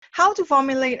how to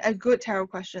formulate a good tarot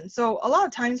question. So a lot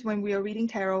of times when we are reading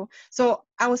tarot, so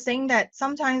I was saying that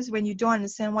sometimes when you don't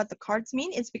understand what the cards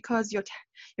mean, it's because your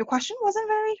question wasn't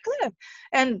very clear.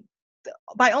 And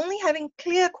by only having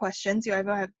clear questions, you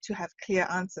ever have to have clear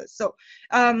answers. So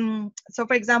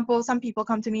for example, some people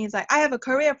come to me, it's like, I have a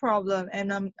career problem,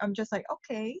 and I'm just like,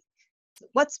 okay,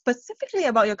 what specifically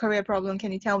about your career problem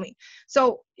can you tell me?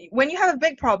 So when you have a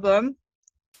big problem,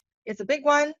 it's a big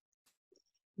one.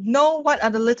 Know what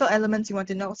are the little elements you want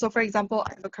to know. So for example,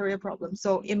 I have a career problem,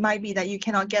 so it might be that you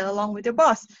cannot get along with your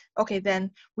boss. Okay,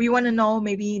 then we want to know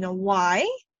maybe why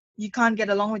you can't get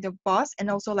along with your boss,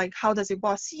 and also like how does your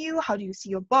boss see you, how do you see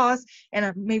your boss, and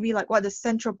maybe like what the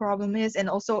central problem is, and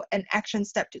also an action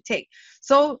step to take.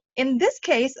 So in this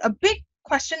case, a big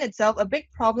question itself, a big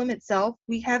problem itself,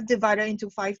 we have divided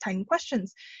into 5 tiny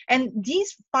questions, and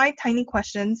these 5 tiny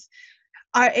questions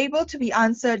are able to be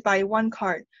answered by one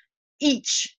card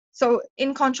each. So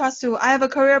in contrast to, I have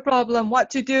a career problem, what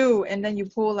to do? And then you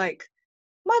pull like,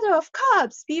 Mother of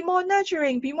Cups, be more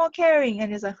nurturing, be more caring.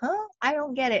 And it's like, I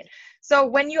don't get it. So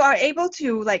when you are able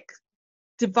to like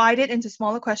divide it into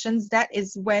smaller questions, that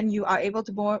is when you are able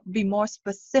to be more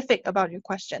specific about your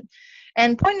question.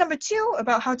 And point number 2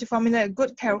 about how to formulate a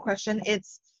good tarot question,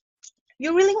 it's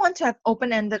you really want to have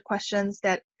open-ended questions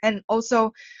that, and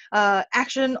also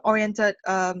action-oriented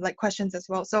like questions as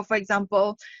well. So for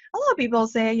example, a lot of people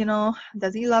say,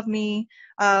 does he love me?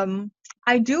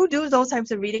 I do those types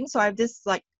of readings. So I have this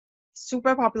like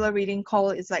super popular reading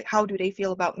called, it's like, how do they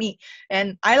feel about me?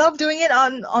 And I love doing it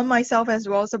on myself as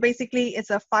well. So basically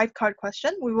it's a 5-card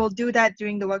question. We will do that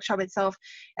during the workshop itself,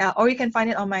 or you can find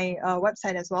it on my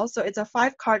website as well. So it's a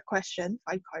 5-card question,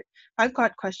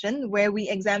 5-card question, where we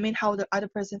examine how the other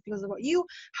person feels about you,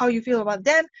 how you feel about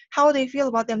them, how they feel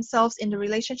about themselves in the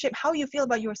relationship, how you feel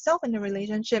about yourself in the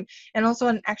relationship, and also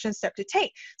an action step to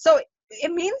take. So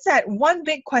it means that one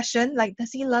big question, like,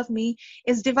 does he love me,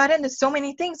 is divided into so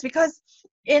many things, because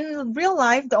in real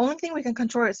life, the only thing we can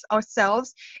control is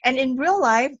ourselves. And in real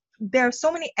life, there are so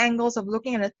many angles of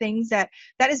looking at the things that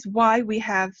is why we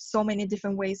have so many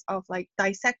different ways of like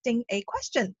dissecting a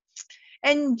question.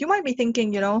 And you might be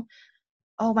thinking,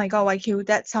 oh my God, YQ,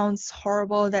 that sounds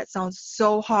horrible. That sounds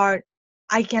so hard.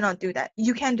 I cannot do that.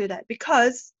 You can do that,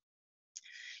 because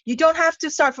you don't have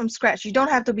to start from scratch. You don't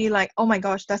have to be like, oh my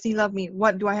gosh, does he love me?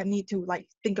 What do I need to like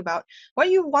think about? What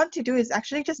you want to do is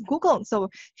actually just Google. So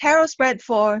tarot spread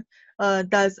for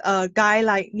does a guy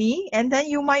like me? And then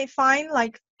you might find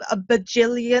like a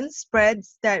bajillion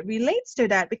spreads that relates to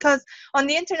that, because on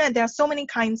the internet there are so many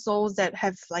kind souls that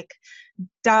have like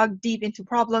dug deep into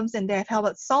problems and they have helped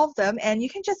us solve them, and you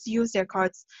can just use their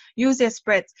cards, use their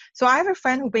spreads. So I have a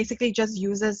friend who basically just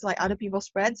uses like other people's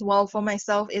spreads. Well, for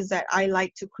myself is that I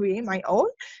like to create my own,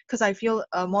 because I feel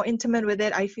more intimate with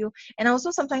it. I feel, and I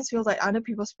also sometimes feel like other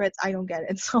people's spreads, I don't get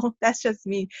it. So that's just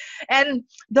me. And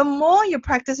the more you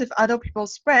practice with other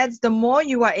people's spreads, the more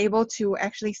you are able to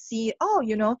actually see,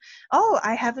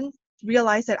 I haven't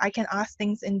realized that I can ask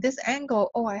things in this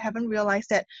angle. Oh, I haven't realized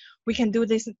that we can do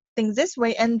these things this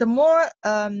way. And the more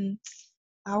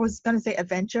I was gonna say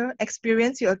adventure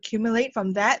experience you accumulate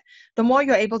from that, the more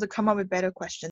you're able to come up with better questions.